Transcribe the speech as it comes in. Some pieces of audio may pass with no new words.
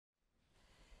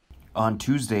On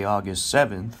Tuesday, August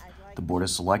 7th, the Board of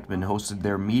Selectmen hosted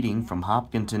their meeting from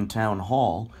Hopkinton Town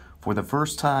Hall for the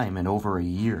first time in over a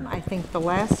year. I think the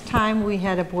last time we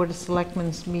had a Board of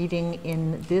Selectmen's meeting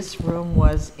in this room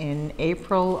was in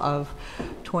April of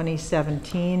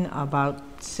 2017, about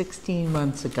 16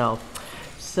 months ago.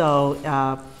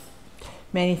 So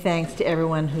many thanks to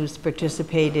everyone who's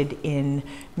participated in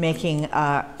making,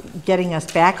 getting us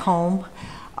back home,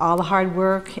 all the hard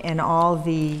work and all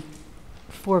the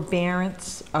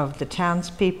forbearance of the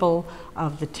townspeople,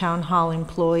 of the town hall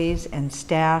employees and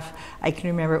staff. I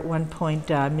can remember at one point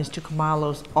Mr.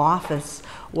 Kamalo's office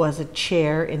was a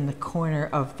chair in the corner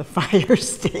of the fire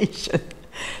station.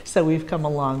 So we've come a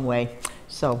long way.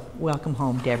 So welcome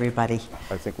home to everybody.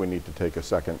 I think we need to take a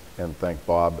second and thank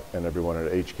Bob and everyone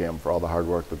at HCAM for all the hard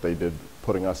work that they did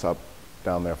putting us up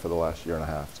down there for the last year and a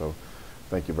half. So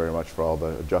thank you very much for all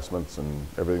the adjustments and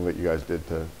everything that you guys did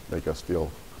to make us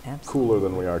feel cooler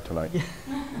than we are tonight.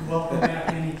 Welcome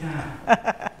back anytime.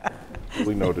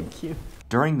 Duly noted. Thank you.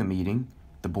 During the meeting,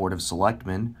 the Board of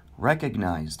Selectmen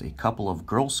recognized a couple of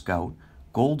Girl Scout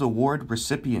Gold Award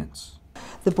recipients.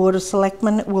 The Board of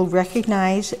Selectmen will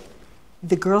recognize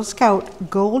the Girl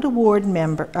Scout Gold Award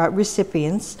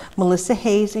recipients, Melissa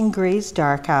Hayes and Grace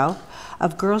Darkow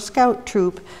of Girl Scout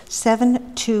Troop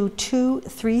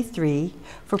 72233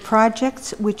 for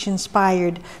projects which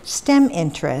inspired STEM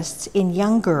interests in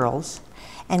young girls,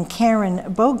 and Karen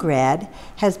Bograd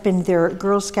has been their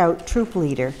Girl Scout troop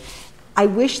leader. I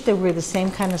wish there were the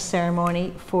same kind of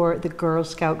ceremony for the Girl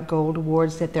Scout Gold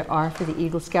Awards that there are for the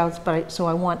Eagle Scouts, but so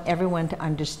I want everyone to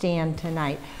understand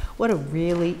tonight what a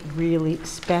really, really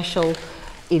special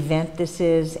event this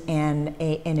is, and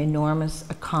an enormous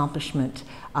accomplishment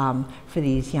for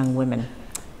these young women.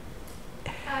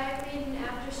 I made an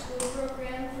after-school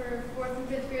program for 4th and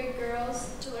 5th grade girls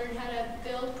to learn how to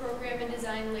build, program, and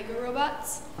design Lego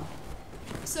robots.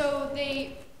 So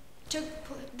they took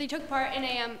part in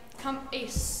a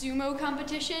sumo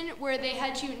competition where they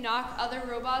had to knock other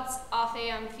robots off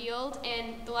a field,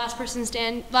 and the last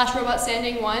robot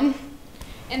standing won.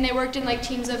 And they worked in like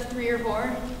teams of 3 or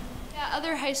 4. Yeah,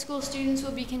 other high school students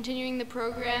will be continuing the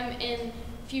program in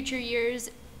future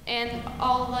years, and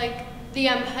all like the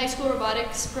high school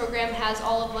robotics program has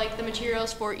all of like the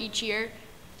materials for each year,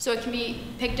 so it can be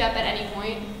picked up at any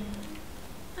point.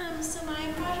 So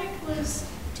my project was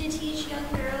to teach young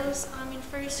girls in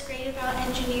 1st grade about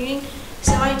engineering.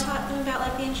 So I taught them about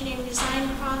like the engineering design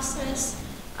process.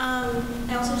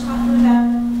 I also taught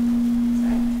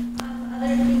them about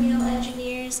other female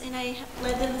engineers, and I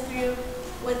led them through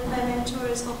with my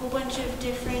mentors a whole bunch of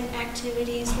different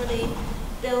activities where they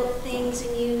built things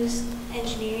and used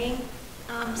engineering,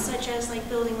 such as like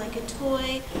building like a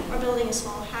toy or building a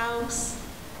small house.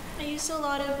 I used a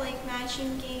lot of like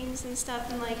matching games and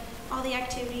stuff, and like all the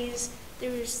activities.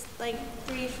 There was like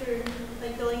 3 for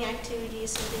like building activities,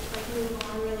 so they could like move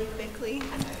on really quickly.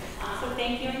 So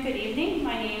thank you and good evening.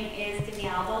 My name is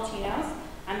Danielle Dolcinos.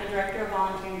 I'm the Director of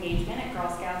Volunteer Engagement at Girl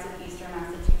Scouts of Eastern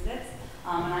Massachusetts,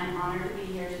 and I'm honored to be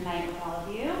here tonight with all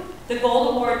of you. The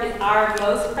Gold Award is our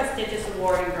most prestigious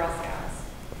award in Girl Scouts.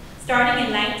 Starting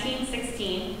in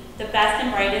 1916, the best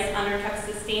and brightest undertook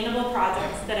sustainable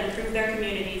projects that improve their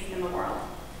communities in the world.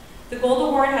 The Gold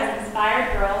Award has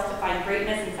inspired girls to find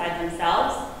greatness inside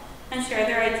themselves and share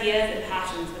their ideas and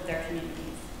passions with their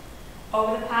communities.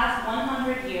 Over the past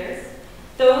 100 years,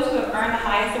 those who have earned the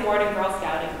highest award in Girl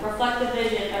Scouting reflect the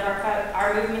vision of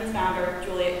our movement's founder,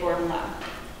 Juliet Gordon-Lowe.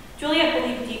 Juliet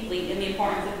believed deeply in the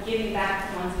importance of giving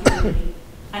back to one's community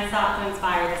and sought to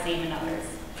inspire the same in others.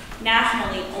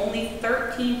 Nationally, only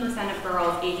 13% of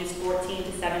girls ages 14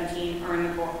 to 17 earn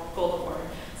the Gold Award.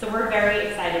 So we're very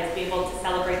excited to be able to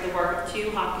celebrate the work of 2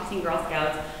 Hopkinton Girl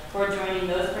Scouts who are joining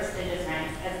those prestigious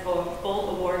ranks as Gold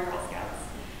Award Girl Scouts.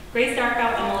 Grace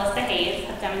Darkow and Melissa Hayes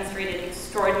have demonstrated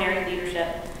extraordinary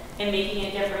leadership in making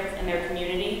a difference in their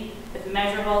community with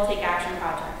measurable take action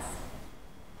projects.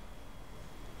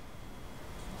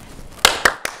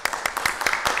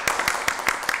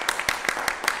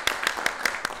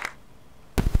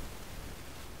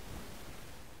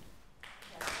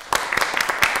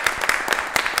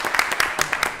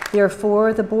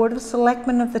 Therefore, the Board of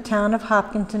Selectmen of the Town of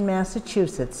Hopkinton,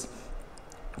 Massachusetts,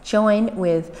 join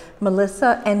with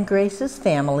Melissa and Grace's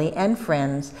family and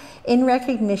friends in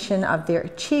recognition of their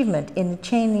achievement in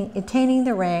attaining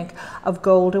the rank of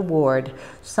Gold Award,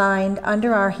 signed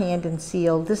under our hand and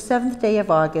sealed this 7th day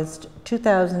of August,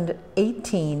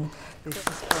 2018. This is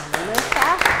for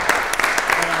Melissa,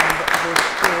 and this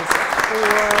is for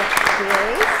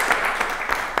Grace.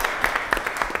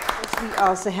 We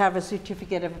also have a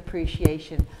certificate of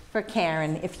appreciation for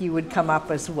Karen, if you would come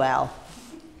up as well.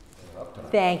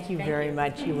 up tonight. Thank you very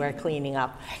much. You are cleaning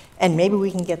up. And maybe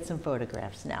we can get some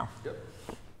photographs now. Yep.